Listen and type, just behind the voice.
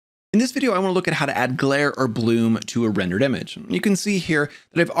In this video, I want to look at how to add glare or bloom to a rendered image. You can see here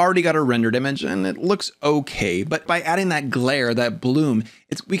that I've already got a rendered image and it looks okay, but by adding that glare, that bloom,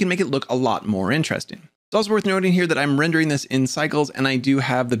 we can make it look a lot more interesting. It's also worth noting here that I'm rendering this in cycles and I do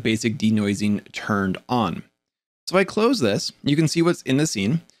have the basic denoising turned on. So if I close this, you can see what's in the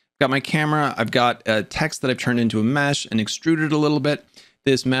scene. I've got my camera, I've got a text that I've turned into a mesh and extruded a little bit.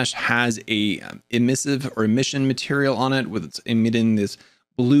 This mesh has a emissive or emission material on it with it's emitting this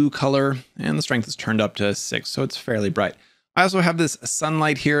blue color, and the strength is turned up to 6, so it's fairly bright. I also have this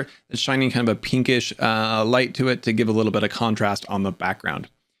sunlight here that's shining kind of a pinkish light to it to give a little bit of contrast on the background.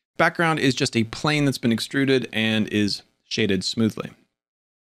 Background is just a plane that's been extruded and is shaded smoothly.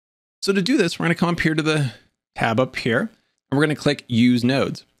 So to do this, we're going to come up here to the tab up here, and we're going to click Use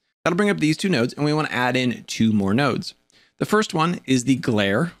Nodes. That'll bring up these two nodes, and we want to add in 2 more nodes. The first one is the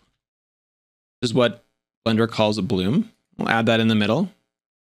glare. This is what Blender calls a bloom. We'll add that in the middle.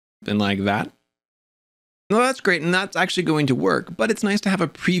 And like that. Well, that's great, and that's actually going to work, but it's nice to have a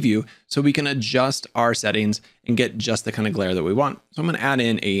preview so we can adjust our settings and get just the kind of glare that we want. So I'm going to add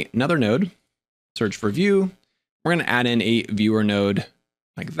in another node, search for view. We're going to add in a viewer node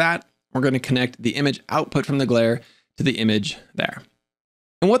like that. We're going to connect the image output from the glare to the image there.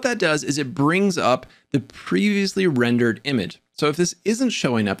 And what that does is it brings up the previously rendered image. So if this isn't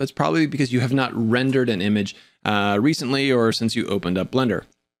showing up, that's probably because you have not rendered an image recently or since you opened up Blender.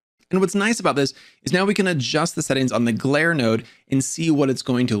 And what's nice about this is now we can adjust the settings on the glare node and see what it's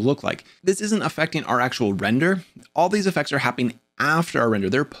going to look like. This isn't affecting our actual render. All these effects are happening after our render.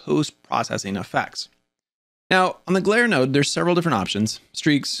 They're post-processing effects. Now, on the glare node, there's several different options: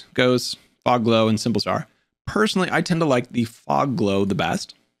 streaks, ghosts, fog glow, and simple star. Personally, I tend to like the fog glow the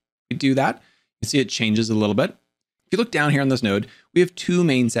best. We do that. You see it changes a little bit. If you look down here on this node, we have 2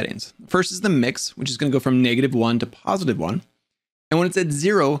 main settings. First is the mix, which is going to go from -1 to +1. And when it's at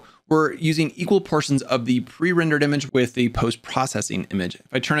 0, we're using equal portions of the pre-rendered image with the post-processing image. If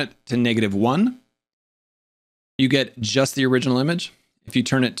I turn it to -1, you get just the original image. If you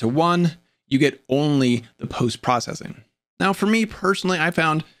turn it to 1, you get only the post-processing. Now, for me personally, I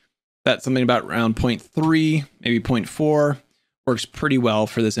found that something about around 0.3, maybe 0.4 works pretty well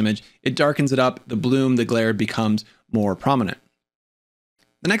for this image. It darkens it up, the bloom, the glare becomes more prominent.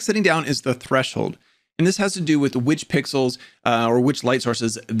 The next setting down is the threshold. And this has to do with which pixels or which light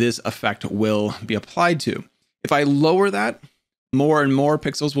sources this effect will be applied to. If I lower that, more and more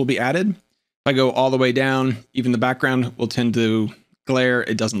pixels will be added. If I go all the way down, even the background will tend to glare.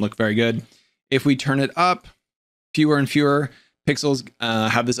 It doesn't look very good. If we turn it up, fewer and fewer pixels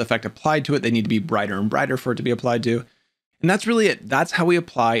have this effect applied to it. They need to be brighter and brighter for it to be applied to. And that's really it. That's how we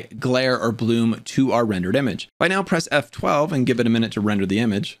apply glare or bloom to our rendered image. If I now press F12 and give it a minute to render the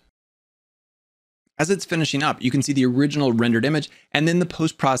image, as it's finishing up, you can see the original rendered image and then the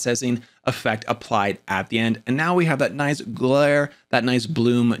post-processing effect applied at the end. And now we have that nice glare, that nice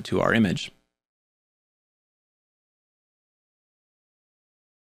bloom to our image.